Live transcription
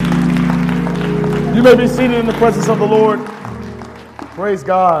You may be seated in the presence of the Lord. Praise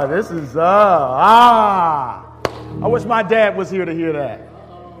God. This is, I wish my dad was here to hear that.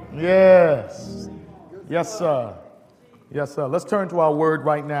 Yes. Yes, sir. Yes, sir. Let's turn to our word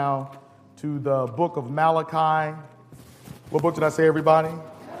right now to the book of Malachi. What book did I say, everybody?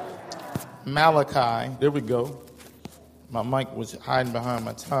 Malachi. There we go. My mic was hiding behind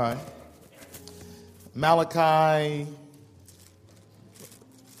my tie. Malachi.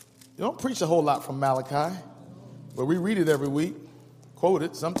 You don't preach a whole lot from Malachi, but we read it every week, quote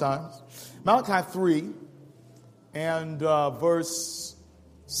it sometimes. Malachi 3 and verse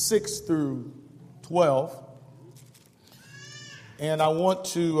 6 through 12. And I want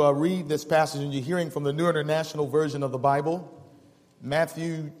to read this passage, and you're hearing from the New International Version of the Bible.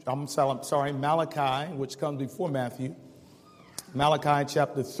 Malachi, which comes before Matthew. Malachi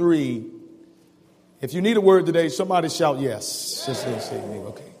chapter 3. If you need a word today, somebody shout yes. Just say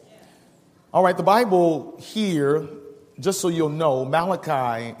okay. All right, the Bible here, just so you'll know,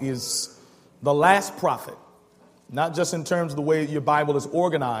 Malachi is the last prophet. Not just in terms of the way your Bible is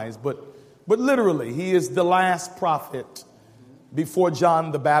organized, but literally, he is the last prophet before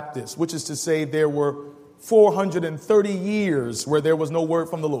John the Baptist, which is to say there were 430 years where there was no word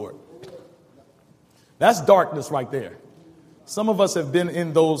from the Lord. That's darkness right there. Some of us have been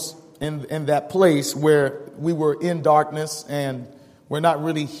in that place where we were in darkness and we're not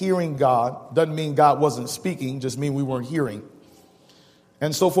really hearing God. Doesn't mean God wasn't speaking, just mean we weren't hearing.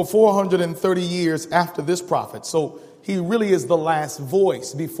 And so for 430 years after this prophet, so he really is the last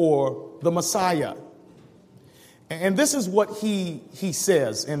voice before the Messiah. And this is what he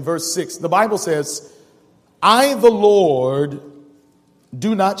says in verse 6. The Bible says, I, the Lord,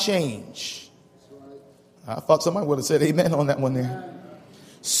 do not change. I thought somebody would have said amen on that one there.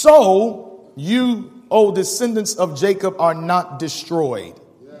 So you, O descendants of Jacob, are not destroyed.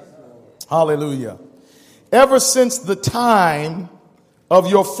 Hallelujah. Ever since the time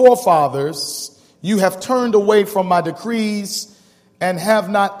of your forefathers, you have turned away from my decrees and have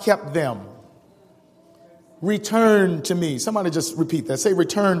not kept them. Return to me. Somebody just repeat that. Say,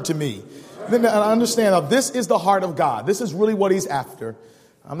 return to me. Then I understand now, this is the heart of God. This is really what he's after.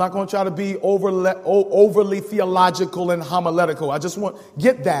 I'm not going to try to be overly theological and homiletical. I just want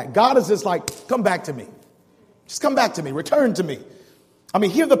get that. God is just like, come back to me. Just come back to me. Return to me. I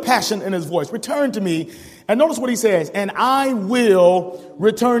mean, hear the passion in his voice. Return to me. And notice what he says. And I will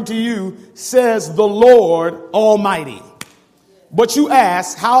return to you, says the Lord Almighty. But you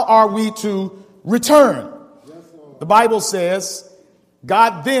ask, how are we to return? The Bible says,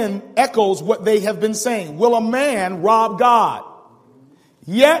 God then echoes what they have been saying. Will a man rob God?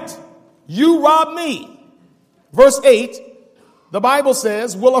 Yet you rob me. Verse 8, the Bible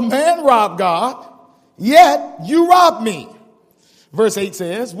says, will a man rob God? Yet you rob me. Verse 8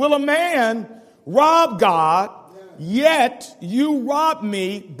 says, will a man rob God? Yet you rob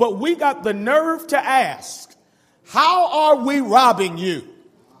me. But we got the nerve to ask, how are we robbing you?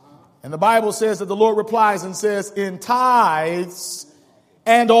 And the Bible says that the Lord replies and says, in tithes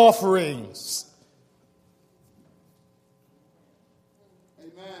and offerings.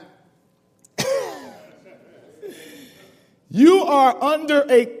 You are under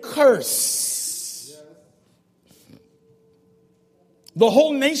a curse. The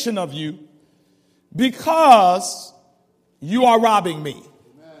whole nation of you, because you are robbing me.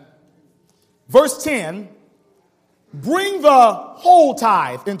 Verse 10, bring the whole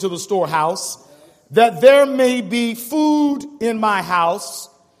tithe into the storehouse, that there may be food in my house.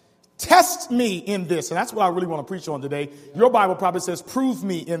 Test me in this. And that's what I really want to preach on today. Your Bible probably says, prove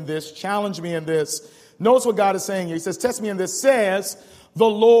me in this, challenge me in this. Notice what God is saying here. He says, test me in this, says the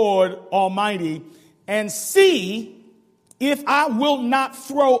Lord Almighty, and see if I will not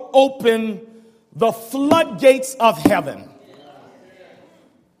throw open the floodgates of heaven.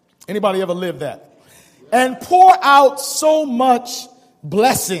 Anybody ever lived that? And pour out so much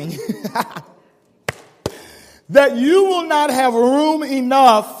blessing that you will not have room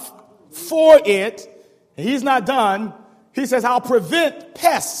enough for it. He's not done. He says, I'll prevent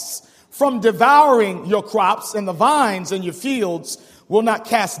pests from devouring your crops, and the vines in your fields will not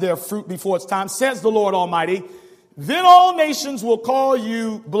cast their fruit before its time, says the Lord Almighty. Then all nations will call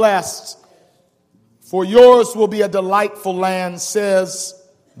you blessed, for yours will be a delightful land, says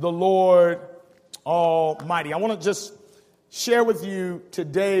the Lord Almighty. I want to just share with you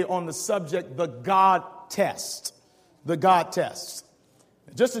today on the subject, the God test. The God test.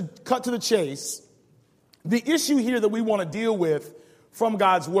 Just to cut to the chase, the issue here that we want to deal with from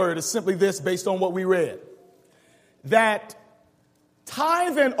God's word is simply this, based on what we read. That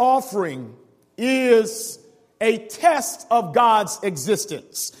tithe and offering is a test of God's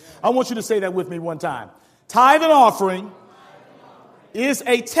existence. I want you to say that with me one time. Tithe and offering is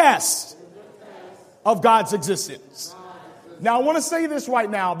a test of God's existence. Now, I want to say this right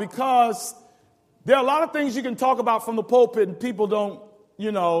now because there are a lot of things you can talk about from the pulpit and people don't,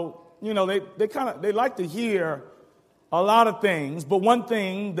 they like to hear a lot of things. But one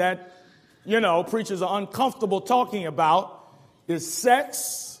thing that, preachers are uncomfortable talking about is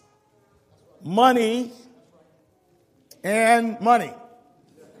sex, money, and money.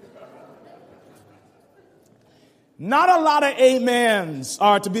 Not a lot of amens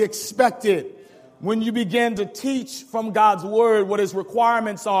are to be expected when you begin to teach from God's word what his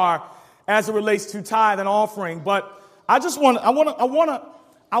requirements are as it relates to tithe and offering. But I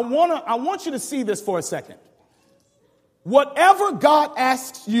want you to see this for a second. Whatever God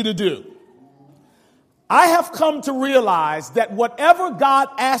asks you to do, I have come to realize that whatever God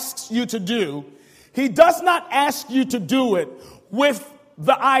asks you to do, he does not ask you to do it with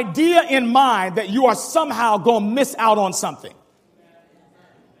the idea in mind that you are somehow going to miss out on something.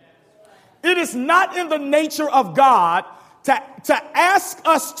 It is not in the nature of God to ask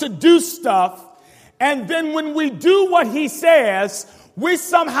us to do stuff, and then when we do what he says, we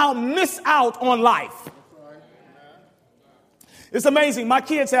somehow miss out on life. It's amazing. My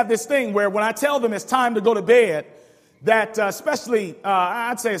kids have this thing where when I tell them it's time to go to bed, that especially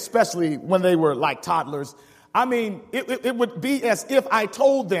when they were like toddlers, I mean, it would be as if I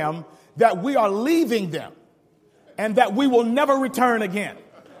told them that we are leaving them and that we will never return again.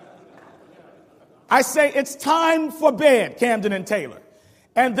 I say it's time for bed, Camden and Taylor.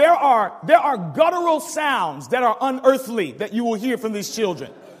 And there are guttural sounds that are unearthly that you will hear from these children.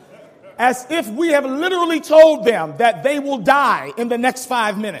 As if we have literally told them that they will die in the next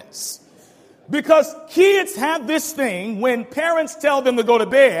 5 minutes. Because kids have this thing when parents tell them to go to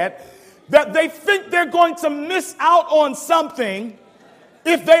bed that they think they're going to miss out on something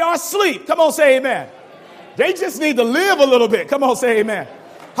if they are asleep. Come on, say amen. They just need to live a little bit. Come on, say amen.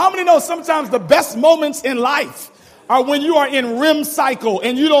 How many know sometimes the best moments in life are when you are in REM cycle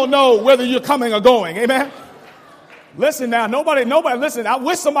and you don't know whether you're coming or going? Amen. Listen now, nobody, listen, I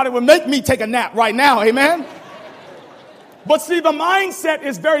wish somebody would make me take a nap right now. Amen. But see, the mindset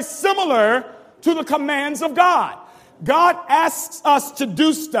is very similar to the commands of God. God asks us to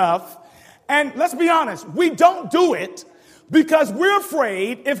do stuff. And let's be honest, we don't do it because we're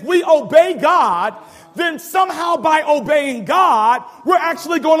afraid if we obey God, then somehow by obeying God, we're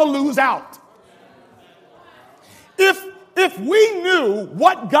actually going to lose out. If we knew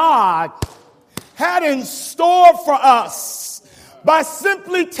what God had in store for us by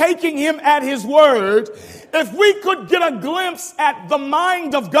simply taking him at his word, if we could get a glimpse at the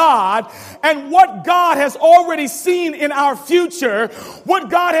mind of God and what God has already seen in our future, what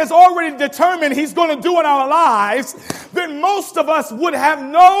God has already determined he's going to do in our lives, then most of us would have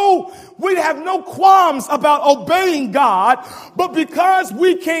no qualms about obeying God. But because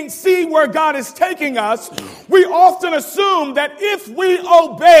we can't see where God is taking us, we often assume that if we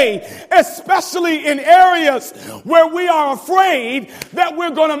obey, especially in areas where we are afraid, that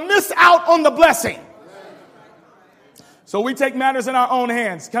we're going to miss out on the blessing. So we take matters in our own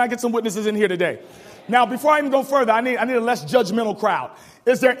hands. Can I get some witnesses in here today? Now, before I even go further, I need a less judgmental crowd.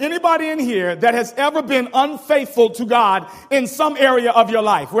 Is there anybody in here that has ever been unfaithful to God in some area of your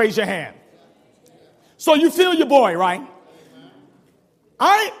life? Raise your hand. So you feel your boy, right?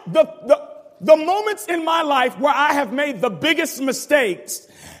 The moments in my life where I have made the biggest mistakes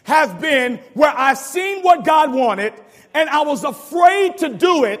have been where I've seen what God wanted, and I was afraid to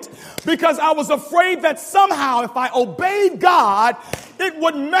do it because I was afraid that somehow if I obeyed God, it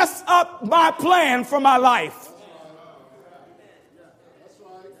would mess up my plan for my life.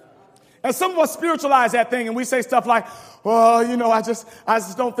 And some of us spiritualize that thing and we say stuff like, well, I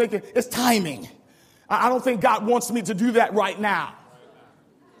just don't think it's timing. I don't think God wants me to do that right now.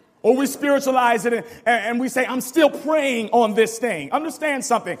 Or we spiritualize it and we say, I'm still praying on this thing. Understand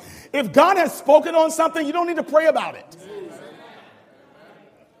something. If God has spoken on something, you don't need to pray about it.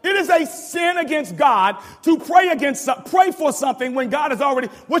 It is a sin against God to pray for something when God has already,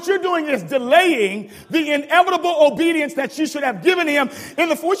 what you're doing is delaying the inevitable obedience that you should have given him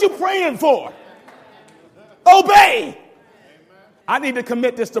what you praying for. Obey. I need to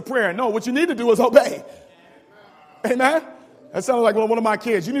commit this to prayer. No, what you need to do is obey. Amen. That sounds like one of my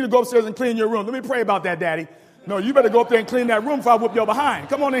kids. You need to go upstairs and clean your room. Let me pray about that, Daddy. No, you better go up there and clean that room before I whoop your behind.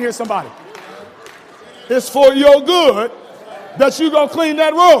 Come on in here, somebody. It's for your good that you go clean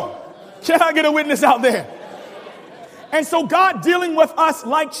that room. Can I get a witness out there? And so God dealing with us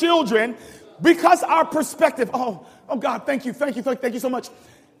like children, because our perspective, oh God, thank you so much.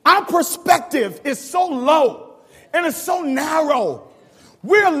 Our perspective is so low And it's so narrow.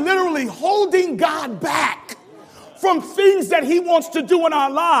 We're literally holding God back from things that he wants to do in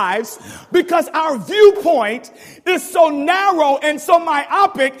our lives because our viewpoint is so narrow and so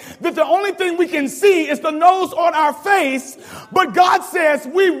myopic that the only thing we can see is the nose on our face. But God says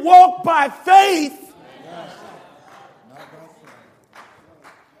we walk by faith.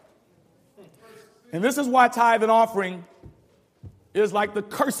 And this is why tithe and offering is like the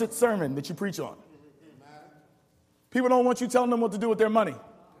cursed sermon that you preach on. People don't want you telling them what to do with their money.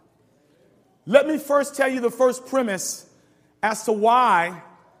 Let me first tell you the first premise as to why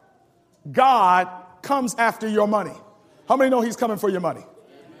God comes after your money. How many know he's coming for your money?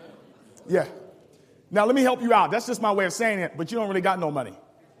 Yeah. Now, let me help you out. That's just my way of saying it, but you don't really got no money.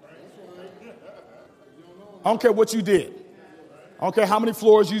 I don't care what you did. I don't care how many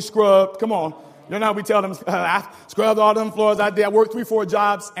floors you scrubbed. Come on. You know how we tell them, I scrubbed all them floors out there. I worked 3-4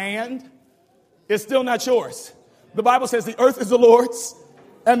 jobs, and it's still not yours. The Bible says the earth is the Lord's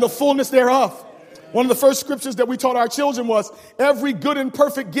and the fullness thereof. One of the first scriptures that we taught our children was every good and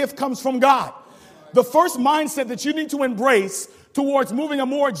perfect gift comes from God. The first mindset that you need to embrace towards moving a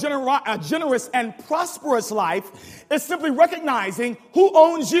more generous and prosperous life is simply recognizing who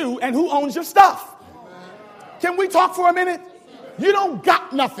owns you and who owns your stuff. Can we talk for a minute? You don't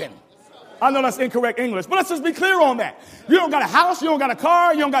got nothing. I know that's incorrect English, but let's just be clear on that. You don't got a house, you don't got a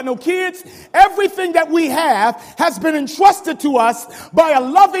car, you don't got no kids. Everything that we have has been entrusted to us by a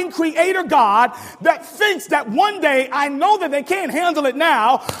loving creator God that thinks that one day, I know that they can't handle it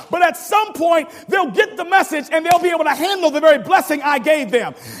now, but at some point they'll get the message and they'll be able to handle the very blessing I gave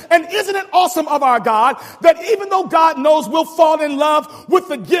them. And isn't it awesome of our God that even though God knows we'll fall in love with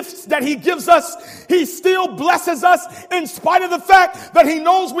the gifts that he gives us, he still blesses us in spite of the fact that he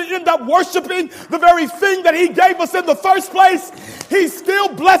knows we end up worshiping the very thing that he gave us in the first place. He still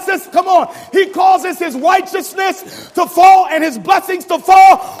blesses. Come on. He causes his righteousness to fall and his blessings to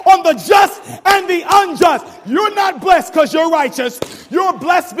fall on the just and the unjust. You're not blessed because you're righteous. You're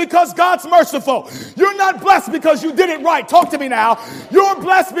blessed because God's merciful. You're not blessed because you did it right. Talk to me now. You're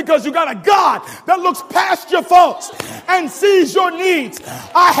blessed because you got a God that looks past your faults and sees your needs.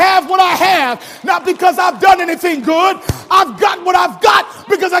 I have what I have, not because I've done anything good. I've got what I've got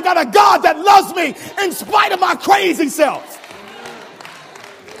because I got a God that loves me in spite of my crazy self.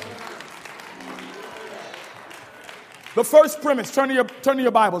 The first premise, turn to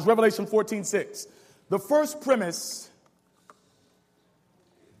your Bibles, Revelation 14:6. The first premise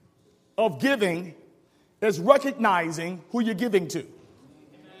of giving is recognizing who you're giving to.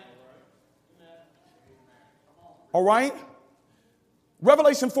 All right?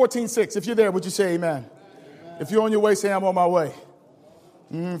 Revelation 14:6. If you're there, would you say amen? If you're on your way, say I'm on my way.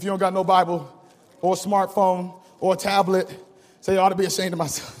 If you don't got no Bible or a smartphone or a tablet, say I ought to be ashamed of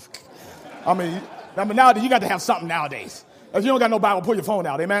myself. I mean, nowadays you got to have something nowadays. If you don't got no Bible, pull your phone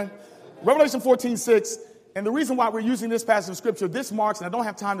out. Amen. Revelation 14:6. And the reason why we're using this passage of scripture, this marks, and I don't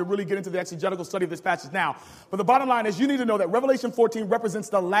have time to really get into the exegetical study of this passage now, but the bottom line is you need to know that Revelation 14 represents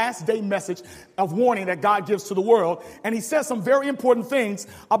the last day message of warning that God gives to the world. And he says some very important things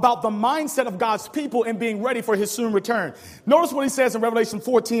about the mindset of God's people in being ready for his soon return. Notice what he says in Revelation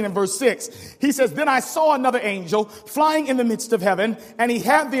 14 and verse 6. He says, then I saw another angel flying in the midst of heaven, and he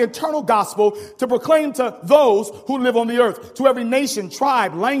had the eternal gospel to proclaim to those who live on the earth, to every nation,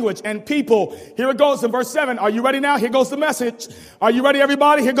 tribe, language, and people. Here it goes in verse 7. Are you ready now? Here goes the message. Are you ready,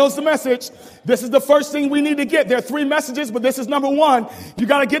 everybody? Here goes the message. This is the first thing we need to get. There are 3 messages, but this is number 1. You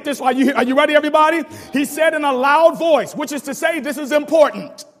got to get this. Are you ready, everybody? He said in a loud voice, which is to say this is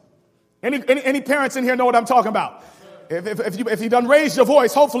important. Any parents in here know what I'm talking about? If you done raise your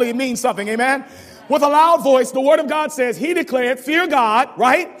voice, hopefully it means something. Amen. With a loud voice, the word of God says, he declared, fear God,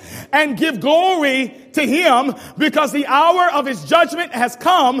 right? And give glory to him because the hour of his judgment has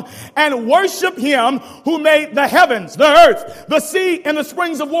come, and worship him who made the heavens, the earth, the sea, and the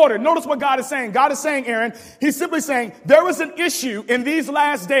springs of water. Notice what God is saying. God is saying, Aaron, he's simply saying there is an issue in these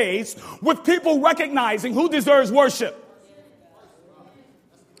last days with people recognizing who deserves worship.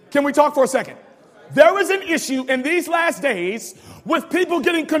 Can we talk for a second? There is an issue in these last days with people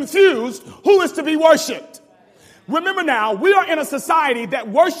getting confused who is to be worshiped. Remember now, we are in a society that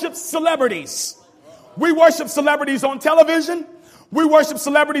worships celebrities. We worship celebrities on television. We worship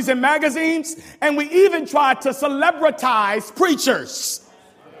celebrities in magazines. And we even try to celebritize preachers.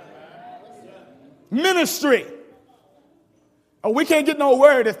 Ministry. Oh, we can't get no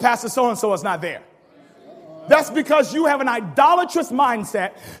word if Pastor so-and-so is not there. That's because you have an idolatrous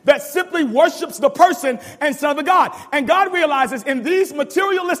mindset that simply worships the person instead of the God. And God realizes in these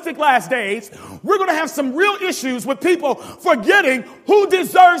materialistic last days, we're going to have some real issues with people forgetting who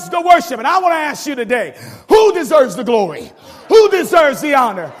deserves the worship. And I want to ask you today, who deserves the glory? Who deserves the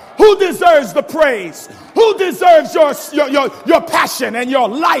honor? Who deserves the praise? Who deserves your passion and your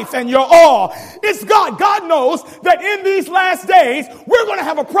life and your all? It's God. God knows that in these last days, we're going to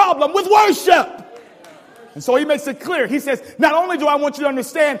have a problem with worship. And so he makes it clear. He says, not only do I want you to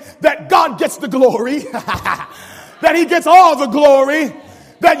understand that God gets the glory, that he gets all the glory,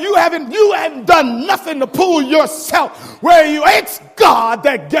 that you haven't done nothing to pull yourself where it's God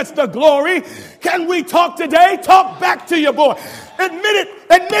that gets the glory. Can we talk today? Talk back to your boy. Admit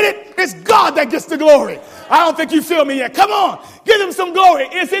it, it's God that gets the glory. I don't think you feel me yet. Come on, give him some glory.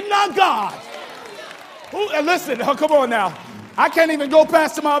 Is it not God? Listen, come on now. I can't even go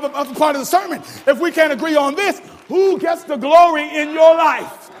past to my other part of the sermon if we can't agree on this. Who gets the glory in your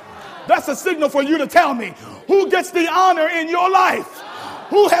life? That's a signal for you to tell me. Who gets the honor in your life?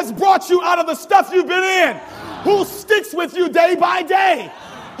 Who has brought you out of the stuff you've been in? Who sticks with you day by day?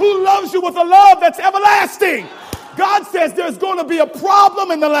 Who loves you with a love that's everlasting? God says there's going to be a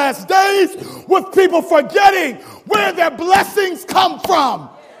problem in the last days with people forgetting where their blessings come from.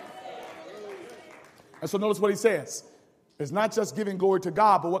 And so notice what he says. It's not just giving glory to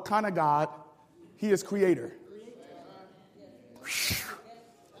God, but what kind of God? He is creator.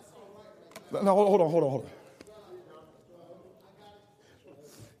 No, hold on.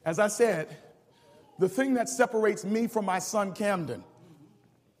 As I said, the thing that separates me from my son Camden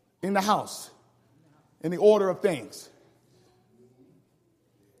in the house, in the order of things,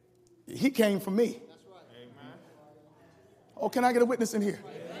 he came from me. Oh, can I get a witness in here?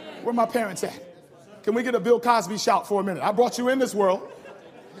 Where my parents at? Can we get a Bill Cosby shout for a minute? I brought you in this world.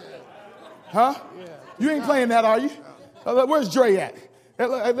 Huh? You ain't playing that, are you? Where's Dre at?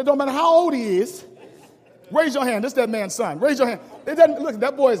 It don't matter how old he is. Raise your hand. This is that man's son. Raise your hand. It doesn't, look,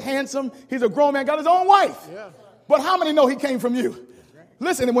 that boy is handsome. He's a grown man, got his own wife. But how many know he came from you?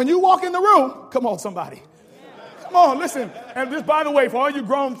 Listen, and when you walk in the room, come on, somebody. Come on, listen. And just by the way, for all you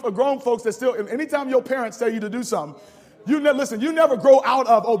grown folks that still, anytime your parents tell you to do something, you never grow out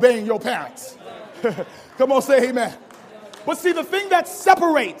of obeying your parents. Come on, say amen. But see, the thing that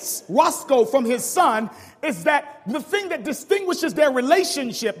separates Roscoe from his son is that the thing that distinguishes their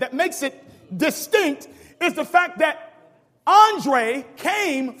relationship, that makes it distinct, is the fact that Andre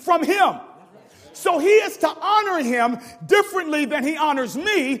came from him. So he is to honor him differently than he honors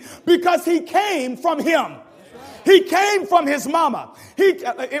me because he came from him. He came from his mama.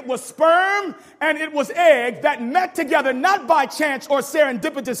 It was sperm and it was egg that met together, not by chance or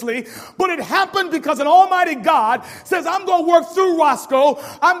serendipitously, but it happened because an almighty God says, I'm going to work through Roscoe.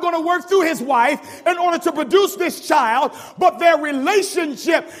 I'm going to work through his wife in order to produce this child. But their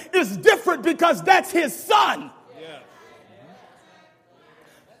relationship is different because that's his son. Yeah.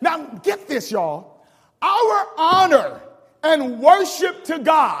 Now, get this, y'all. Our honor and worship to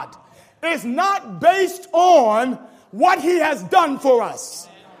God is not based on what he has done for us.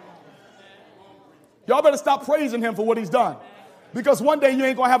 Y'all better stop praising him for what he's done. Because one day you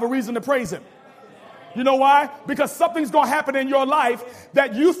ain't going to have a reason to praise him. You know why? Because something's going to happen in your life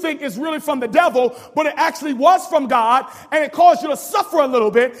that you think is really from the devil, but it actually was from God, and it caused you to suffer a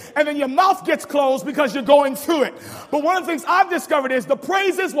little bit, and then your mouth gets closed because you're going through it. But one of the things I've discovered is the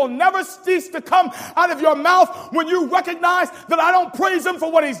praises will never cease to come out of your mouth when you recognize that I don't praise him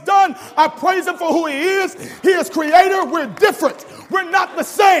for what he's done. I praise him for who he is. He is creator. We're different. We're not the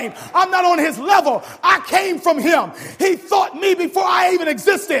same. I'm not on his level. I came from him. He thought me before I even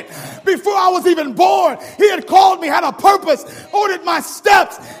existed, before I was even born. He had called me, had a purpose, ordered my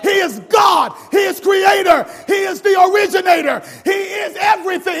steps. He is God. He is creator. He is the originator. He is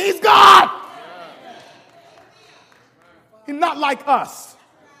everything. He's God. He's not like us.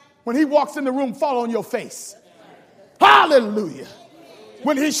 When he walks in the room, fall on your face. Hallelujah.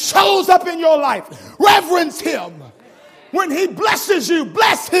 When he shows up in your life, reverence him. When he blesses you,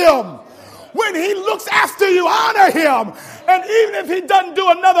 bless him. When he looks after you, honor him. And even if he doesn't do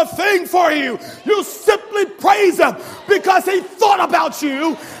another thing for you, you simply praise him because he thought about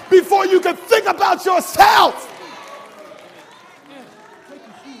you before you could think about yourself.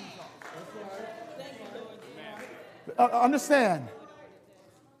 Understand?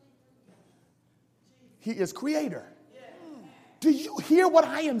 He is creator. Do you hear what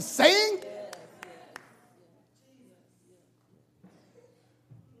I am saying?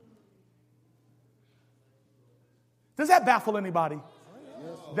 Does that baffle anybody?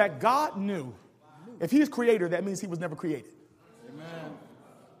 That God knew if he's creator, that means he was never created.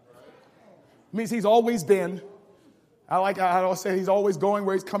 Means he's always been. I always say he's always going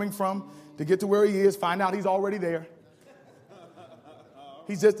where he's coming from to get to where he is, find out he's already there.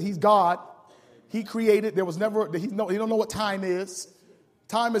 He's God. He created. There was never, he don't know what time is.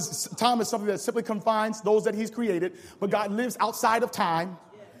 Time is something that simply confines those that he's created, but God lives outside of time.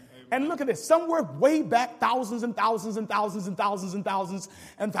 And look at this, somewhere way back thousands and thousands and thousands and thousands and thousands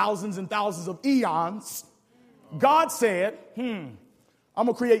and thousands and thousands of eons, God said, I'm going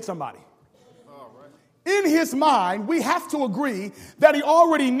to create somebody. In his mind, we have to agree that he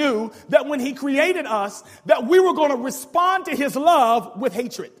already knew that when he created us, that we were going to respond to his love with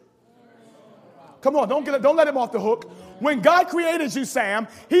hatred. Come on, don't let him off the hook. When God created you, Sam,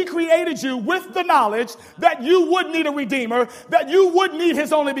 he created you with the knowledge that you would need a redeemer, that you would need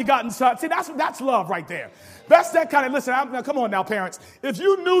his only begotten son. See, that's love right there. That's that kind of, listen, now come on now, parents. If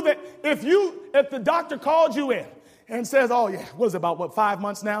you knew that, if the doctor called you in and says, oh yeah, what is it, about 5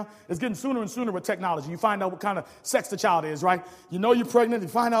 months now? It's getting sooner and sooner with technology. You find out what kind of sex the child is, right? You know you're pregnant, you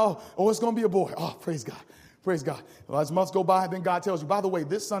find out, oh, it's going to be a boy. Oh, praise God. Praise God. Well, as months go by, then God tells you, by the way,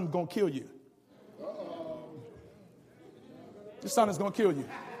 this son's going to kill you. This son is going to kill you.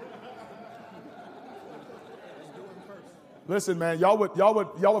 Listen, man, y'all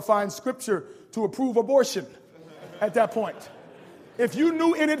would find scripture to approve abortion at that point. If you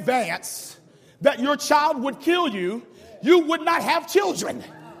knew in advance that your child would kill you, you would not have children.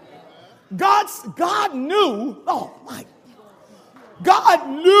 God knew, God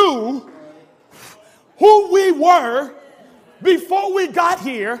knew who we were before we got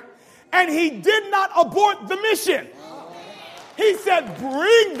here, and he did not abort the mission. He said,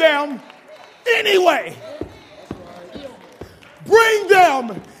 bring them anyway. Bring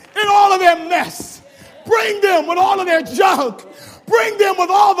them in all of their mess. Bring them with all of their junk. Bring them with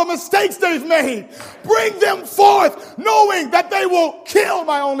all the mistakes they've made. Bring them forth knowing that they will kill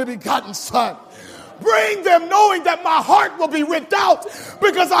my only begotten son. Bring them knowing that my heart will be ripped out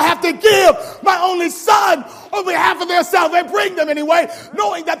because I have to give my only son on behalf of their salvation. Bring them anyway,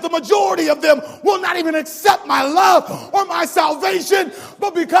 knowing that the majority of them will not even accept my love or my salvation.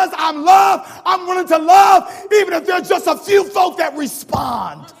 But because I'm loved, I'm willing to love even if there's just a few folk that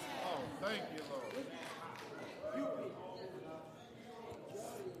respond. Thank you, Lord.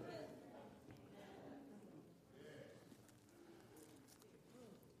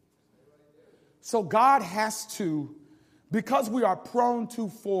 So God has to, because we are prone to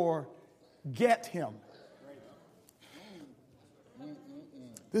forget him.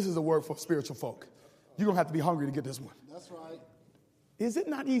 This is a word for spiritual folk. You're going to have to be hungry to get this one. That's right. Is it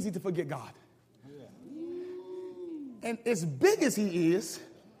not easy to forget God? And as big as he is,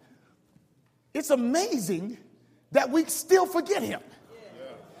 it's amazing that we still forget him.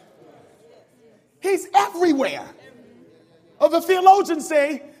 He's everywhere. The theologians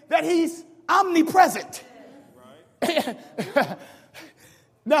say that he's omnipresent.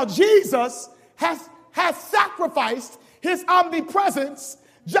 Now, Jesus has sacrificed his omnipresence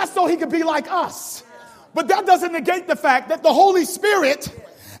just so he could be like us. But that doesn't negate the fact that the Holy Spirit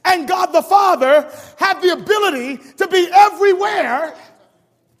and God the Father have the ability to be everywhere.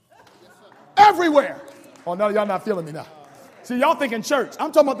 Everywhere. Oh, no, y'all not feeling me now. See, y'all thinking church.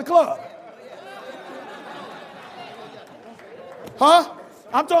 I'm talking about the club. Huh?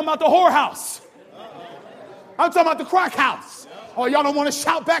 I'm talking about the whorehouse. I'm talking about the crack house. Oh, y'all don't want to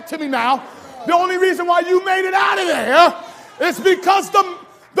shout back to me now. The only reason why you made it out of there is because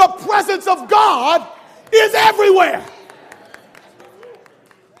the presence of God is everywhere.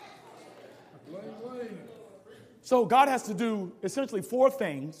 So God has to do essentially 4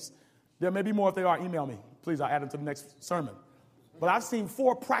 things. There may be more. If they are, email me. Please, I'll add them to the next sermon. But I've seen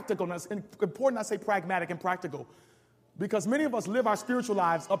 4 practical, and it's important I say pragmatic and practical, because many of us live our spiritual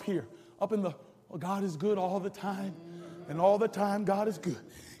lives up here, up in the, oh, God is good all the time, and all the time God is good.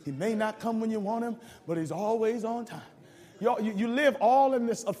 He may not come when you want him, but he's always on time. You live all in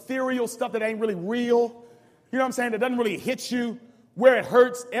this ethereal stuff that ain't really real. You know what I'm saying? That doesn't really hit you where it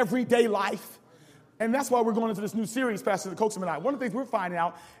hurts everyday life. And that's why we're going into this new series, Pastor Coaxum and I. One of the things we're finding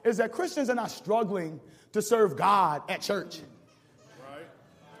out is that Christians are not struggling to serve God at church. Right.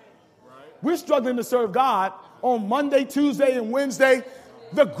 We're struggling to serve God on Monday, Tuesday, and Wednesday.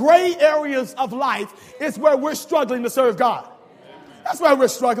 The gray areas of life is where we're struggling to serve God. That's why we're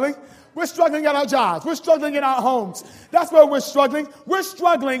struggling. We're struggling at our jobs. We're struggling in our homes. That's where we're struggling. We're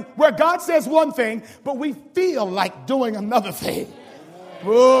struggling where God says one thing, but we feel like doing another thing.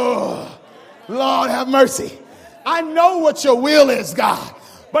 Oh, Lord have mercy. I know what your will is, God,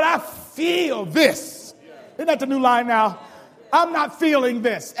 but I feel this. Isn't that the new line now? I'm not feeling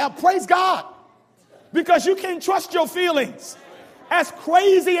this. Praise God. Because you can't trust your feelings. As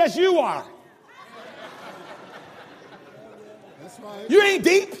crazy as you are, You ain't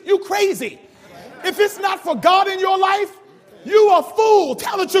deep. You crazy. If it's not for God in your life, you a fool.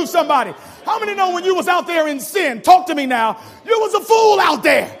 Tell the truth, somebody. How many know when you was out there in sin? Talk to me now. You was a fool out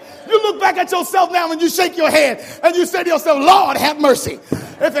there. You look back at yourself now and you shake your head and you say to yourself, Lord, have mercy.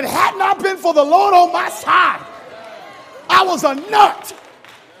 If it had not been for the Lord on my side, I was a nut.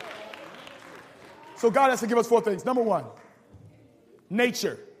 So God has to give us 4 things. Number 1,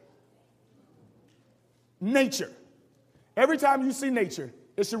 nature. Nature. Every time you see nature,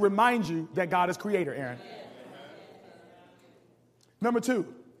 it should remind you that God is creator, Aaron. Number 2,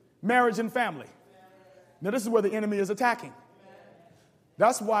 marriage and family. Now, this is where the enemy is attacking.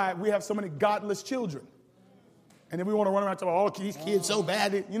 That's why we have so many godless children. And then we want to run around and talk, oh, these kids so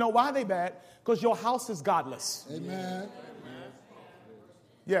bad. You know why are they bad? Because your house is godless. Amen.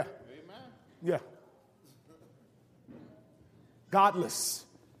 Yeah. Yeah. Godless.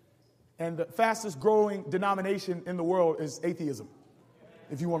 And the fastest growing denomination in the world is atheism,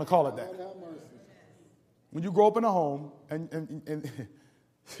 if you want to call it that. When you grow up in a home, and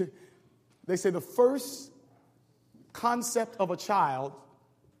they say the first concept of a child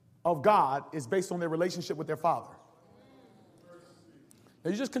of God is based on their relationship with their father. Now,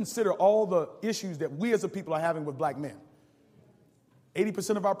 you just consider all the issues that we as a people are having with black men.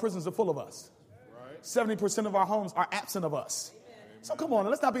 80% of our prisons are full of us. 70% of our homes are absent of us. So come on,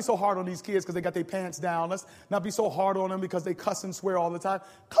 let's not be so hard on these kids because they got their pants down. Let's not be so hard on them because they cuss and swear all the time.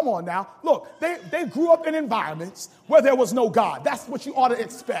 Come on now. Look, they grew up in environments where there was no God. That's what you ought to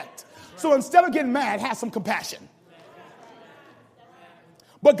expect. So instead of getting mad, have some compassion.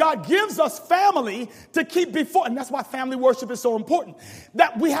 But God gives us family to keep before, and that's why family worship is so important,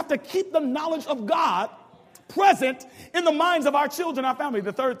 that we have to keep the knowledge of God present in the minds of our children, our family.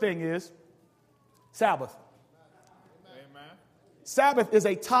 The third thing is Sabbath. Amen. Sabbath is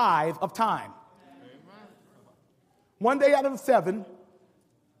a tithe of time. Amen. 1 day out of the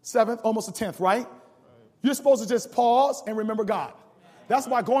seventh, almost the 10th, right? You're supposed to just pause and remember God. That's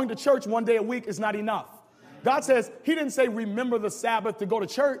why going to church 1 day a week is not enough. God says, he didn't say remember the Sabbath to go to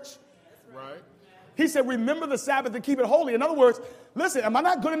church. Right. He said remember the Sabbath to keep it holy. In other words, listen, am I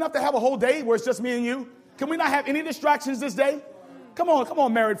not good enough to have a whole day where it's just me and you? Can we not have any distractions this day? Come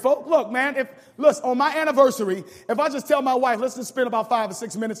on, married folk. Look, man, on my anniversary, if I just tell my wife, let's just spend about 5 or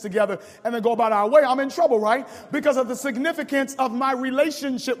 6 minutes together and then go about our way, I'm in trouble, right? Because of the significance of my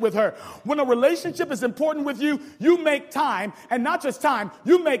relationship with her. When a relationship is important with you, you make time, and not just time,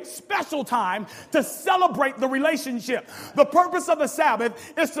 you make special time to celebrate the relationship. The purpose of the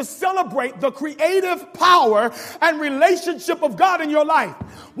Sabbath is to celebrate the creative power and relationship of God in your life.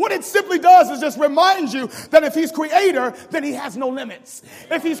 What it simply does is just remind you that if he's creator, then he has no limits.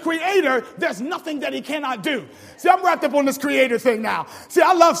 If he's creator, there's nothing that he cannot do. See, I'm wrapped up on this creator thing now. See,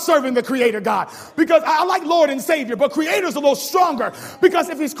 I love serving the creator God because I like Lord and Savior, but creator's a little stronger because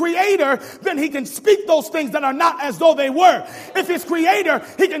if he's creator, then he can speak those things that are not as though they were. If he's creator,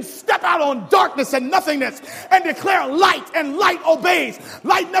 he can step out on darkness and nothingness and declare light, and light obeys.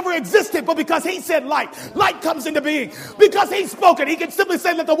 Light never existed, but because he said light comes into being. Because he spoke it, he can simply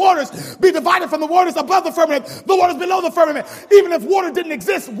say, let the waters be divided from the waters above the firmament, the waters below the firmament. Even if water didn't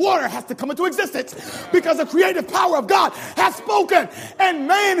exist, water has to come into existence because the creative power of God has spoken. And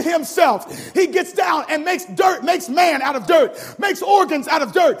man himself, he gets down and makes dirt, makes man out of dirt, makes organs out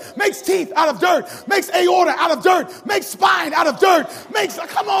of dirt, makes teeth out of dirt, makes aorta out of dirt, makes spine out of dirt,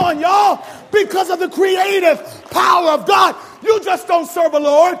 come on, y'all, because of the creative power of God. You just don't serve a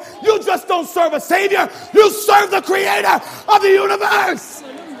Lord. You just don't serve a Savior. You serve the creator of the universe.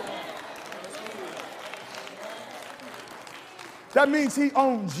 That means he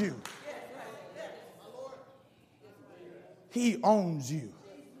owns you. He owns you.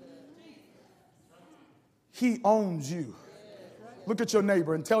 He owns you. Look at your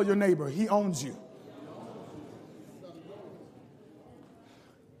neighbor and tell your neighbor, he owns you.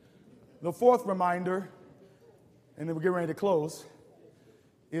 The fourth reminder, and then we're getting ready to close,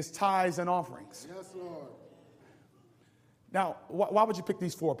 is tithes and offerings. Yes, Lord. Now, why would you pick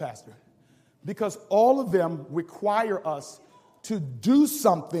these 4, Pastor? Because all of them require us to do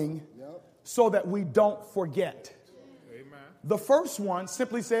something so that we don't forget. Amen. The first one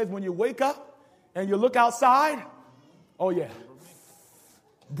simply says when you wake up and you look outside, oh yeah,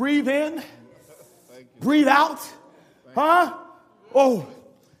 breathe in, breathe out, huh? Oh,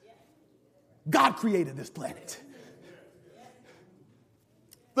 God created this planet.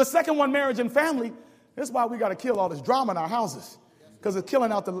 The second one, marriage and family, this is why we got to kill all this drama in our houses, because it's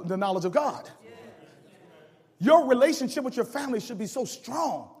killing out the knowledge of God. Your relationship with your family should be so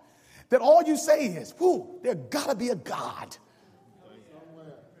strong that all you say is, there got to be a God.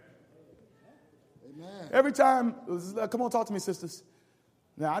 Amen. Every time, come on, talk to me, sisters.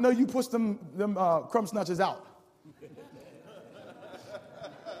 Now, I know you pushed them crumb snatchers out.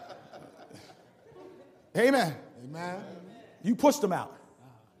 Amen. Amen. You pushed them out.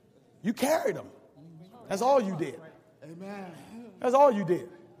 You carried them. That's all you did. Amen. That's all you did.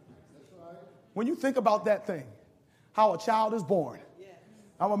 When you think about that thing, how a child is born,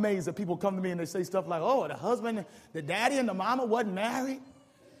 I'm amazed that people come to me and they say stuff like, oh, the husband, the daddy and the mama wasn't married.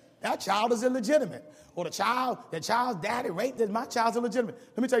 That child is illegitimate. Or the child's daddy raped it, my child's illegitimate.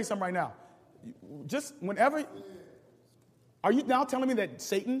 Let me tell you something right now. Just whenever, are you now telling me that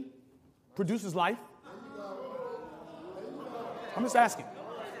Satan produces life? I'm just asking.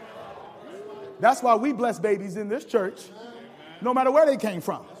 That's why we bless babies in this church, no matter where they came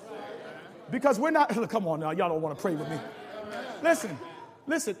from. Because we're not, come on now, y'all don't want to pray with me. Listen,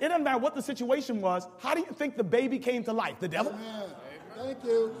 it doesn't matter what the situation was. How do you think the baby came to life? The devil? Amen. Thank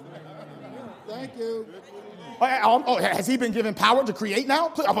you. Thank you. Oh, has he been given power to create now?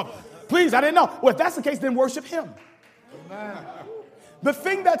 Please, I didn't know. Well, if that's the case, then worship him. Amen. The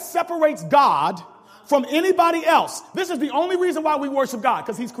thing that separates God from anybody else, this is the only reason why we worship God,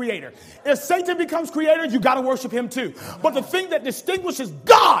 because he's creator. If Satan becomes creator, you got to worship him too. But the thing that distinguishes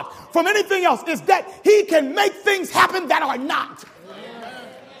God from anything else is that he can make things happen that are not.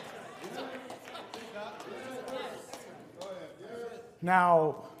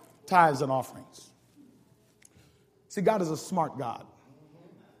 Now, tithes and offerings. See, God is a smart God.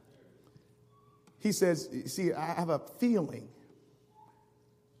 He says, see, I have a feeling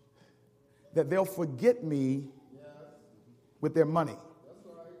that they'll forget me with their money.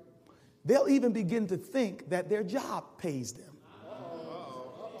 They'll even begin to think that their job pays them.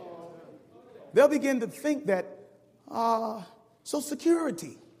 They'll begin to think that Social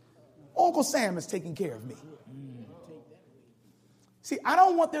Security, Uncle Sam is taking care of me. See, I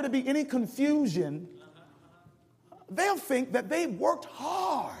don't want there to be any confusion. They'll think that they worked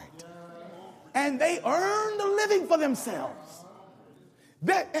hard and they earned a living for themselves.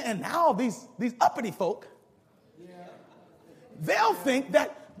 And now these uppity folk, they'll think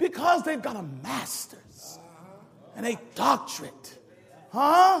that because they've got a master's and a doctorate,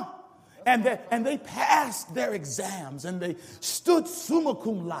 and they passed their exams and they stood summa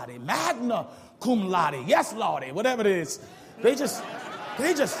cum laude, magna cum laude, yes, Lord, whatever it is. They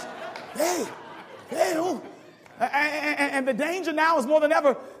don't. And the danger now is more than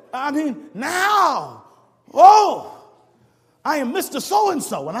ever. I mean, now, I am Mr.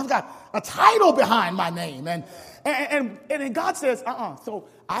 So-and-so, and I've got a title behind my name. And God says, So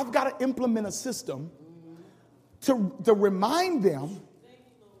I've got to implement a system to remind them,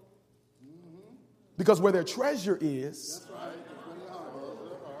 because where their treasure is,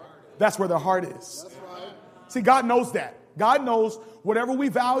 that's where their heart is. See, God knows that. God knows whatever we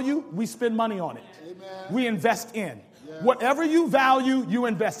value, we spend money on it. Amen. We invest in. Yes. Whatever you value, you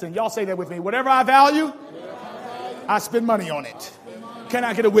invest in. Y'all say that with me. Whatever I value, I spend money on it. Can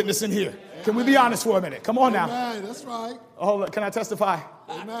I get a witness in here? Can we be honest for a minute? Come on now. Amen. That's right. Oh, can I testify?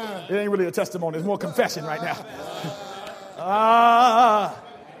 Amen. It ain't really a testimony. It's more confession right now.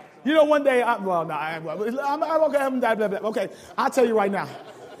 One day, okay, I'll tell you right now.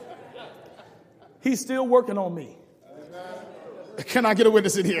 He's still working on me. Can I get a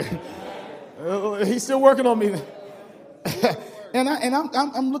witness in here? He's still working on me. and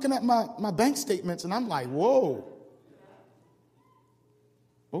I'm looking at my bank statements and I'm like, whoa.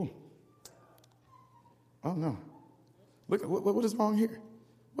 Oh no. Look, what is wrong here?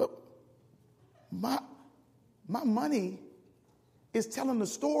 Well, my money is telling the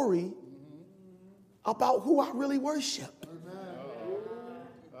story about who I really worship.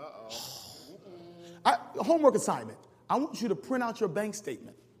 Homework assignment. I want you to print out your bank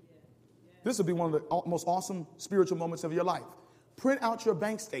statement. This will be one of the most awesome spiritual moments of your life. Print out your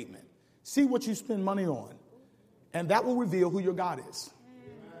bank statement. See what you spend money on. And that will reveal who your God is.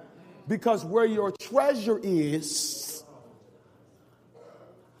 Because where your treasure is.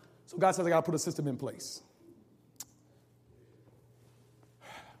 So God says, I got to put a system in place.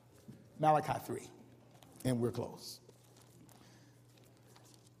 Malachi 3. And we're close.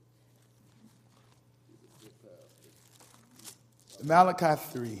 Malachi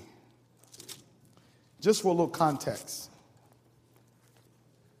 3. Just for a little context.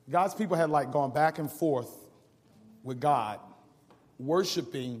 God's people had gone back and forth with God,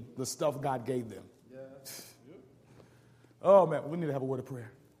 worshiping the stuff God gave them. Yes. Oh, man, we need to have a word of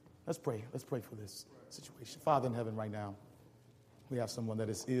prayer. Let's pray. Let's pray for this situation. Father in heaven, right now, we have someone that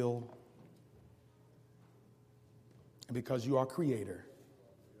is ill. And because you are creator,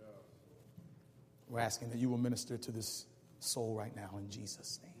 we're asking that you will minister to this soul right now in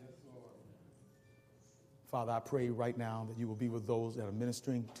Jesus' name. Father, I pray right now that you will be with those that are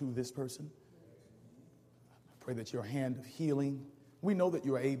ministering to this person. I pray that your hand of healing, we know that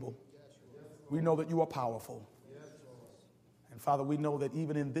you are able. We know that you are powerful. And Father, we know that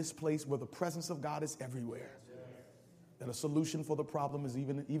even in this place where the presence of God is everywhere, that a solution for the problem is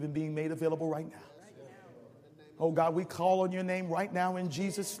even being made available right now. Oh God, we call on your name right now in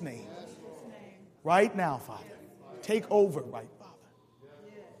Jesus' name. Right now, Father. Take over, right, Father.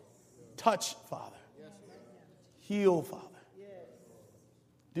 Touch, Father. Heal, Father.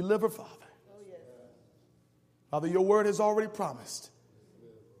 Deliver, Father. Father, your word has already promised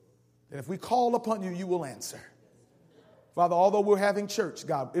that if we call upon you, you will answer. Father, although we're having church,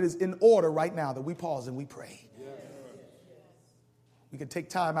 God, it is in order right now that we pause and we pray. We can take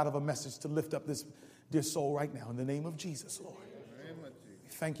time out of a message to lift up this dear soul right now in the name of Jesus, Lord. We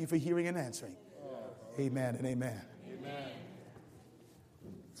thank you for hearing and answering. Amen and amen. Amen.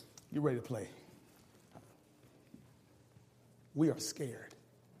 You ready to play? We are scared.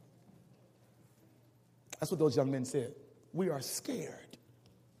 That's what those young men said. We are scared.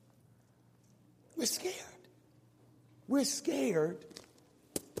 We're scared. We're scared,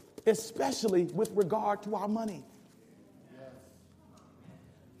 especially with regard to our money.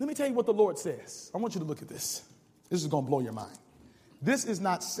 Let me tell you what the Lord says. I want you to look at this. This is going to blow your mind. This is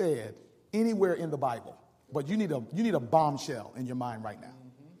not said anywhere in the Bible, but you need a bombshell in your mind right now.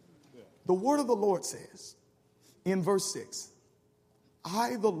 The word of the Lord says in verse 6,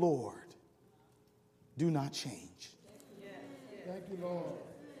 I, the Lord, do not change. Thank you, Lord.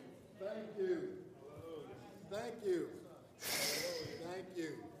 Thank you. Thank you. Thank you.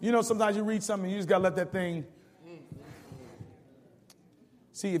 You know, sometimes you read something and you just got to let that thing.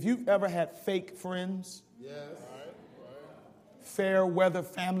 See, if you've ever had fake friends, Yes. fair weather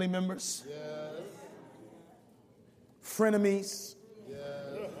family members, Yes. frenemies, Yes.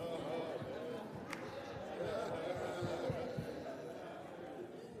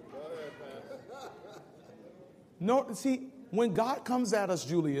 no, see, when God comes at us,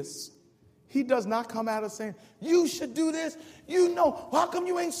 Julius, he does not come at us saying, you should do this. You know, how come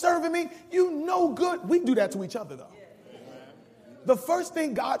you ain't serving me? You know good. We do that to each other, though. The first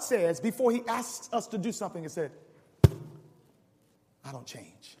thing God says before he asks us to do something is said, I don't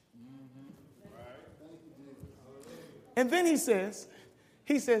change. And then he says,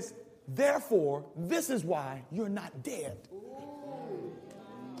 therefore, this is why you're not dead.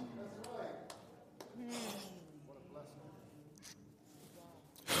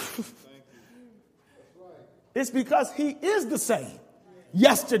 It's because he is the same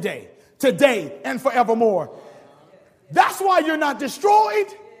yesterday, today, and forevermore. That's why you're not destroyed.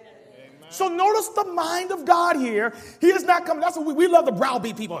 So notice the mind of God here. He is not coming. That's what we love to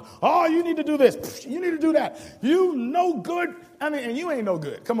browbeat people. Oh, you need to do this. You need to do that. You no good. I mean, and you ain't no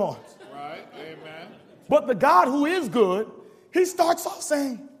good. Come on. Right. Amen. But the God who is good, he starts off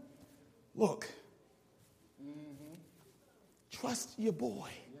saying, look, trust your boy.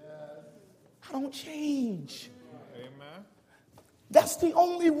 I don't change. Amen. That's the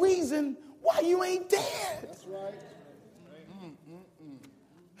only reason why you ain't dead. That's right.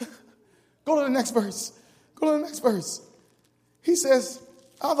 Go to the next verse. Go to the next verse. He says,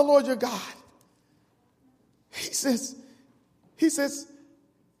 I'm the Lord your God. He says,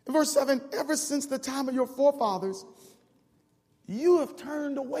 in verse 7, ever since the time of your forefathers, you have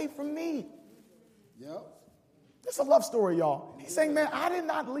turned away from me. Yep. It's a love story, y'all. He's saying, man, I did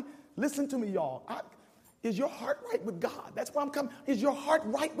not listen to me, y'all. Is your heart right with God? That's why I'm coming. Is your heart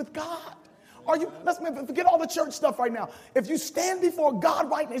right with God? Are you, forget all the church stuff right now. If you stand before God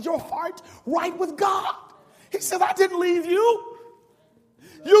right now, is your heart right with God? He said, I didn't leave you.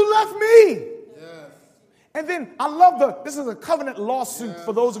 You left me. Yes. And then I love this is a covenant lawsuit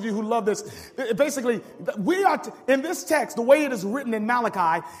for those of you who love this. Basically, we are, in this text, the way it is written in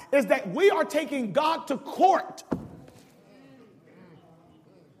Malachi, is that we are taking God to court.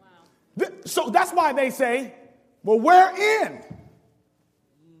 So that's why they say, well, wherein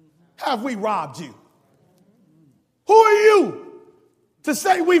have we robbed you? Who are you to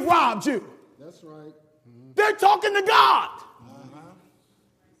say we've robbed you? That's right. They're talking to God.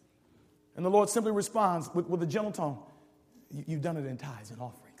 And the Lord simply responds with a gentle tone, you've done it in tithes and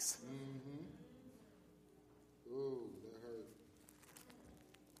offerings. Ooh, that hurt.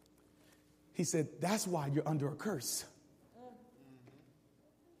 He said, that's why you're under a curse.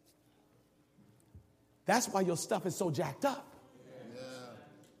 That's why your stuff is so jacked up.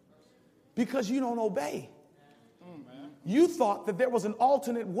 Because you don't obey. You thought that there was an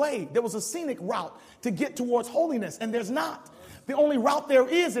alternate way. There was a scenic route to get towards holiness, and there's not. The only route there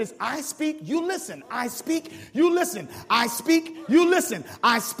is I speak, you listen. I speak, you listen. I speak, you listen.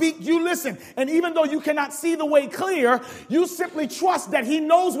 I speak, you listen. And even though you cannot see the way clear, you simply trust that he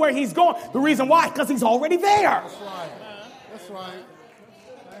knows where he's going. The reason why? Because he's already there. That's right. That's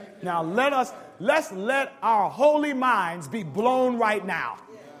right. Now let's let our holy minds be blown right now.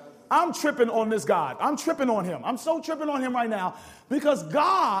 I'm tripping on this God. I'm tripping on him. I'm so tripping on him right now because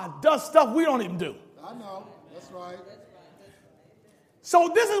God does stuff we don't even do. I know. That's right.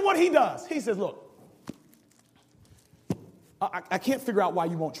 So this is what he does. He says, look, I can't figure out why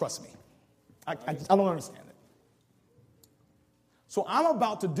you won't trust me. I don't understand it. So I'm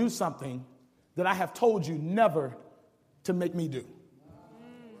about to do something that I have told you never to make me do.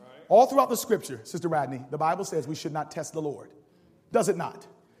 All throughout the scripture, Sister Radney, the Bible says we should not test the Lord. Does it not?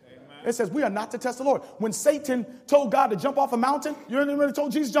 It says we are not to test the Lord. When Satan told God to jump off a mountain, you know when he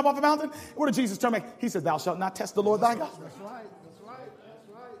told Jesus to jump off a mountain? What did Jesus turn back? He said, thou shalt not test the Lord thy God. That's right. That's right. That's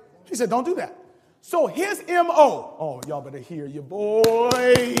right. He said, don't do that. So his M.O., oh, y'all better hear your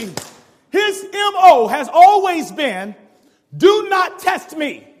boy. His M.O. has always been, do not test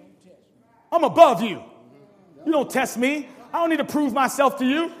me. I'm above you. You don't test me. I don't need to prove myself to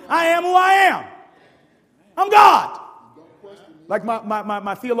you. I am who I am. I'm God. Like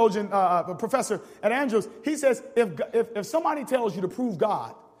my theologian professor at Andrews, he says, if somebody tells you to prove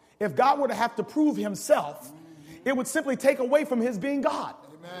God, if God were to have to prove himself, it would simply take away from his being God.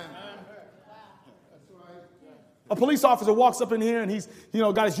 Amen. A police officer walks up in here and he's,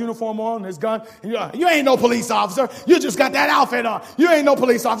 got his uniform on and his gun. And you ain't no police officer. You just got that outfit on. You ain't no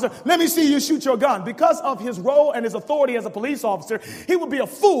police officer. Let me see you shoot your gun. Because of his role and his authority as a police officer, he would be a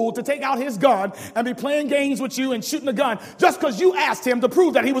fool to take out his gun and be playing games with you and shooting a gun just because you asked him to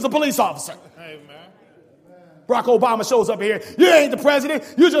prove that he was a police officer. Amen. Barack Obama shows up here. You ain't the president.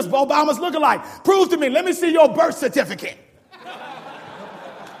 You just Obama's lookalike. Prove to me. Let me see your birth certificate.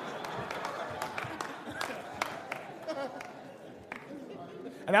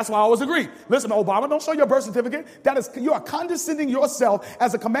 And that's why I always agree. Listen, Obama, don't show your birth certificate. You are condescending yourself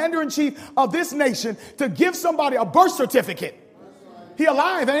as a commander-in-chief of this nation to give somebody a birth certificate. He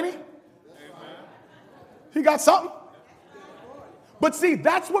alive, ain't he? He got something. But see,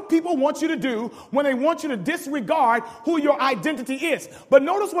 that's what people want you to do when they want you to disregard who your identity is. But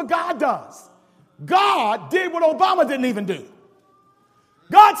notice what God does. God did what Obama didn't even do.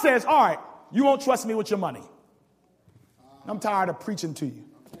 God says, all right, you won't trust me with your money. I'm tired of preaching to you.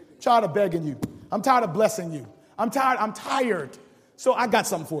 I'm tired of begging you. I'm tired of blessing you. I'm tired. So I got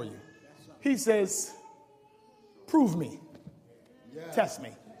something for you. He says, prove me. Test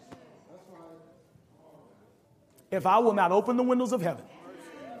me. If I will not open the windows of heaven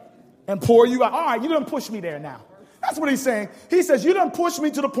and pour you out. All right, you done push me there now. That's what he's saying. He says, you done push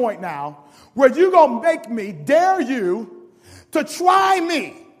me to the point now where you going to make me dare you to try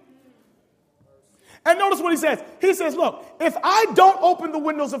me. And notice what he says. He says, look, if I don't open the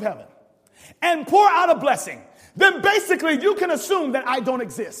windows of heaven and pour out a blessing, then basically you can assume that I don't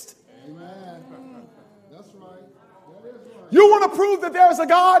exist. Amen. That's right. That is right. You want to prove that there is a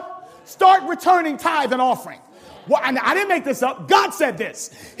God? Start returning tithe and offering. Well, I didn't make this up. God said this.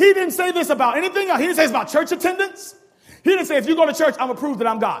 He didn't say this about anything else. He didn't say this about church attendance. He didn't say if you go to church, I'm going to prove that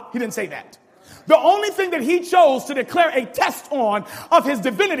I'm God. He didn't say that. The only thing that he chose to declare a test on of his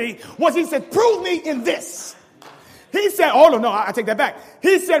divinity was he said, prove me in this. He said, oh, no, I take that back.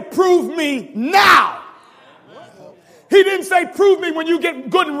 He said, prove me now. He didn't say, prove me when you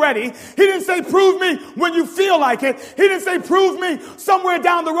get good and ready. He didn't say, prove me when you feel like it. He didn't say, prove me somewhere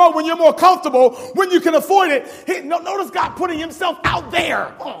down the road when you're more comfortable, when you can afford it. Notice God putting himself out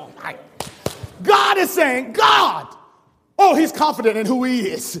there. Oh, God is saying, God. Oh, he's confident in who he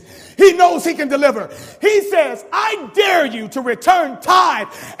is. He knows he can deliver. He says, I dare you to return tithe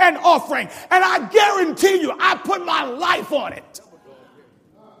and offering. And I guarantee you, I put my life on it.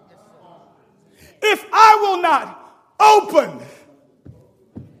 If I will not open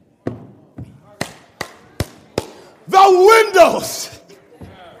the windows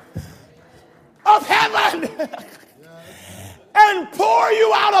of heaven and pour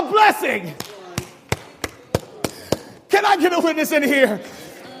you out a blessing, can I get a witness in here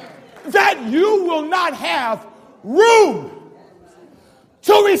that you will not have room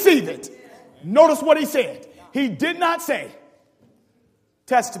to receive it? Notice what he said. He did not say,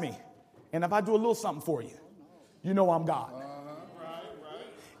 test me, and if I do a little something for you, you know I'm God.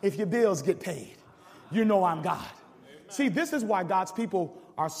 If your bills get paid, you know I'm God. See, this is why God's people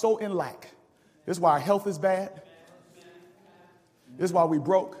are so in lack. This is why our health is bad. This is why we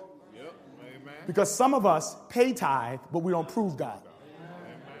broke. Because some of us pay tithe, but we don't prove God.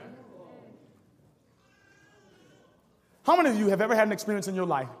 How many of you have ever had an experience in your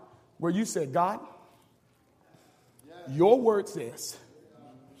life where you said, God, your word says,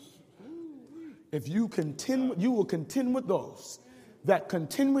 if you contend, you will contend with those that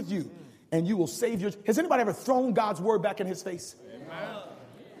contend with you, and you will save your... Has anybody ever thrown God's word back in his face? Amen.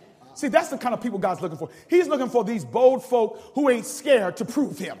 See, that's the kind of people God's looking for. He's looking for these bold folk who ain't scared to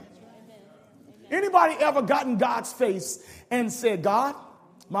prove him. Anybody ever gotten God's face and said, God,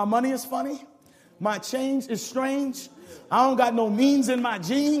 my money is funny, my change is strange, I don't got no means in my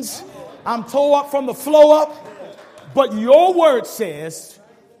jeans, I'm tore up from the flow up, but your word says,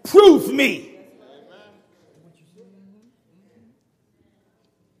 prove me.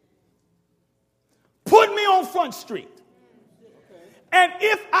 Put me on Front Street. And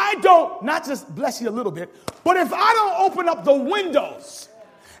if I don't, not just bless you a little bit, but if I don't open up the windows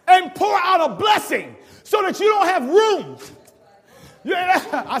and pour out a blessing so that you don't have room.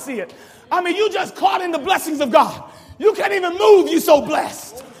 Yeah, I see it. I mean, you just caught in the blessings of God. You can't even move. You're so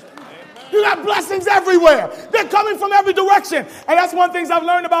blessed. You got blessings everywhere. They're coming from every direction. And that's one of the things I've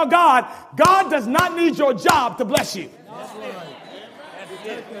learned about God. God does not need your job to bless you.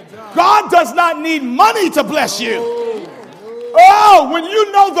 God does not need money to bless you. Oh, when you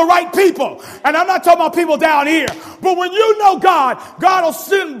know the right people, and I'm not talking about people down here, but when you know God, God will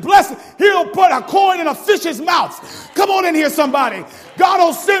send blessing. He'll put a coin in a fish's mouth. Come on in here, somebody. God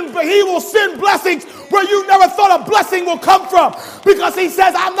will send, but he will send blessings where you never thought a blessing will come from, because he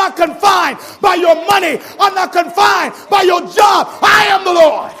says, I'm not confined by your money. I'm not confined by your job. I am the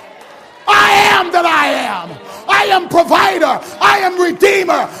Lord. I am that I am. I am provider. I am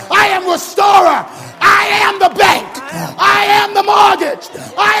redeemer. I am restorer. I am the bank. I am the mortgage.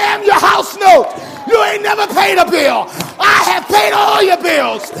 I am your house note. You ain't never paid a bill. I have paid all your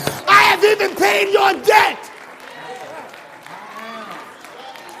bills. I have even paid your debt.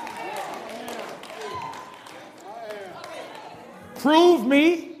 Prove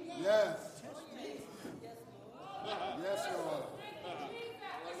me. Yes. Yes, Lord.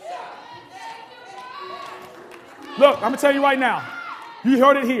 Look, I'm going to tell you right now. You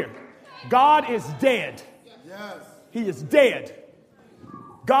heard it here. God is dead. Yes. He is dead.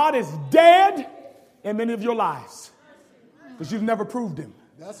 God is dead in many of your lives because you've never proved him.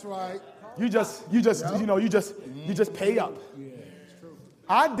 That's right. You just pay up.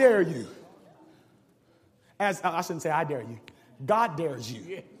 I dare you. As I shouldn't say I dare you. God dares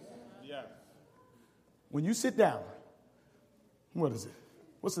you. When you sit down, what is it?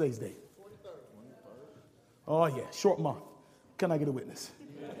 What's today's date? Oh yeah, short month. Can I get a witness?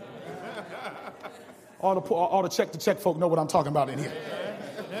 All the check folk know what I'm talking about in here.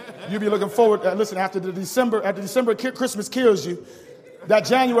 You'll be looking forward. Listen, after December Christmas kills you, that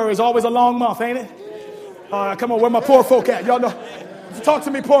January is always a long month, ain't it? Come on, where my poor folk at? Y'all know. Talk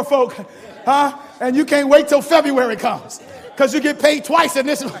to me, poor folk. Huh? And you can't wait till February comes because you get paid twice in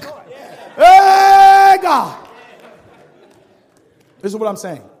this. Hey, God. This is what I'm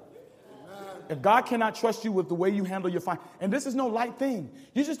saying. If God cannot trust you with the way you handle your finances, and this is no light thing.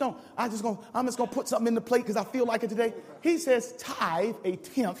 You just don't, I'm just going to put something in the plate because I feel like it today. He says tithe a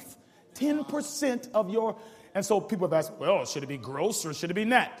tenth, 10% of your, and so people have asked, well, should it be gross or should it be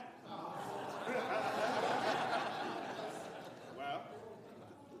net?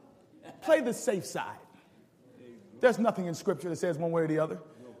 Play the safe side. There's nothing in Scripture that says one way or the other.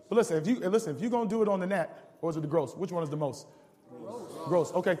 But listen, if you're going to do it on the net, or is it the gross? Which one is the most?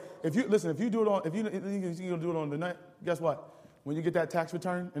 Gross. Okay. If you do it on, if you're going to do it on the net, guess what? When you get that tax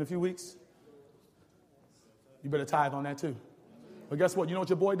return in a few weeks, you better tithe on that too. But guess what? You know what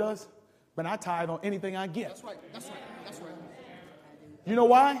your boy does? But I tithe on anything I get. That's right. That's right. That's right. You know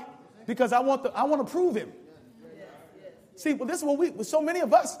why? Because I want to prove him. See, well, this is what so many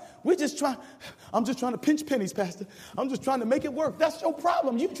of us, I'm just trying to pinch pennies, Pastor. I'm just trying to make it work. That's your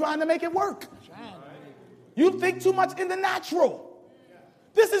problem. You trying to make it work. You think too much in the natural.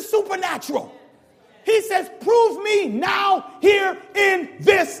 This is supernatural. He says, prove me now here in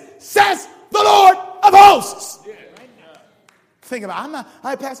this, says the Lord of hosts. Thinking about,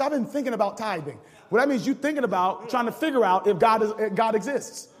 Pastor, I've been thinking about tithing. Well, that means you're thinking about trying to figure out if God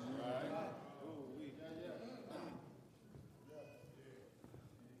exists.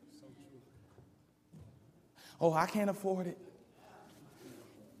 Oh, I can't afford it.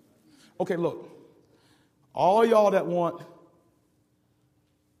 Okay, look. All y'all that want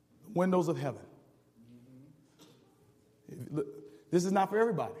windows of heaven. This is not for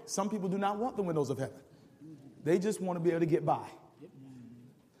everybody. Some people do not want the windows of heaven. They just want to be able to get by.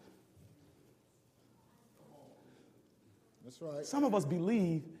 That's right. Some of us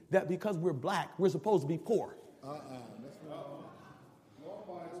believe that because we're black, we're supposed to be poor. That's right.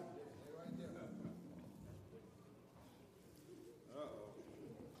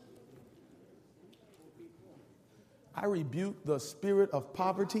 I rebuke the spirit of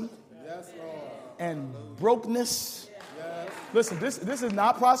poverty Yes, Lord. and brokenness. Yes. Listen, this is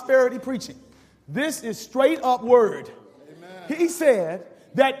not prosperity preaching. This is straight up word. Amen. He said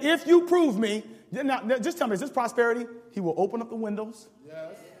that if you prove me, now just tell me, is this prosperity? He will open up the windows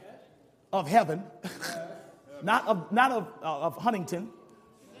Yes. of heaven, not of Huntington,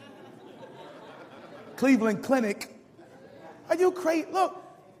 Cleveland Clinic. Are you crazy?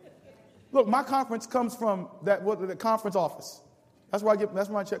 Look, my conference comes from the conference office. That's where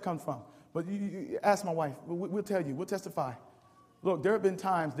my check comes from. But you ask my wife. We'll tell you. We'll testify. Look, there have been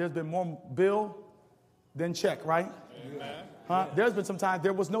times there's been more bill than check, right? Amen. Huh? There's been some times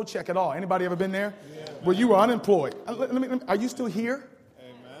there was no check at all. Anybody ever been there? Yeah. Where you were unemployed? Are you still here?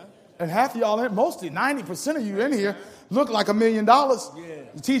 Amen. And half of y'all, mostly 90% of you in here, look like $1 million.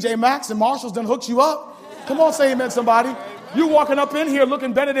 TJ Maxx and Marshalls done hooked you up. Come on, say amen, somebody. Amen. You walking up in here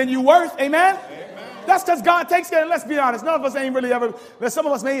looking better than you worth. Amen? That's because God takes care. And let's be honest, none of us ain't really ever, some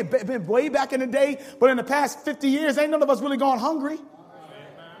of us may have been way back in the day, but in the past 50 years, ain't none of us really gone hungry.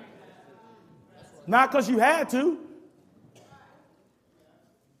 Not because you had to.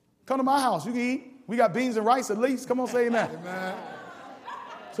 Come to my house. You can eat. We got beans and rice at least. Come on, say amen. Amen.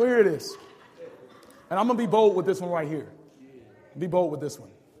 So here it is. And I'm going to be bold with this one right here. Be bold with this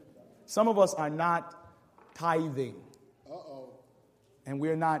one. Some of us are not tithing. And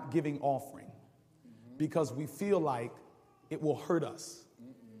we're not giving offering because we feel like it will hurt us.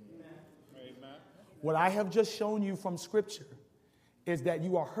 Amen. What I have just shown you from Scripture is that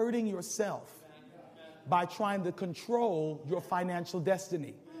you are hurting yourself by trying to control your financial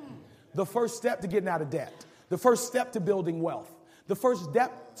destiny. The first step to getting out of debt, the first step to building wealth, the first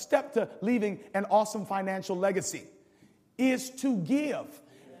step to leaving an awesome financial legacy is to give.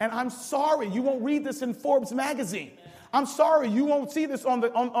 And I'm sorry, you won't read this in Forbes magazine. I'm sorry, you won't see this on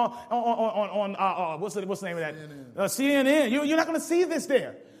what's the name of that? CNN. You're not going to see this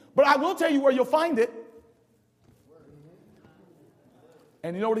there. But I will tell you where you'll find it.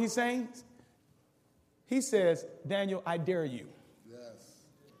 And you know what he's saying? He says, Daniel, I dare you. Yes.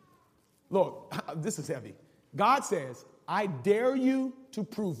 Look, this is heavy. God says, I dare you to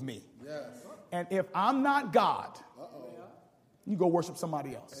prove me. Yes. And if I'm not God, you go worship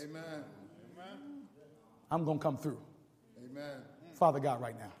somebody else. Amen. I'm going to come through. Amen. Father God,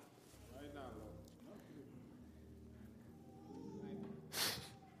 right now. Right now, Lord.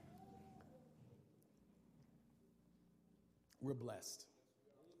 We're blessed.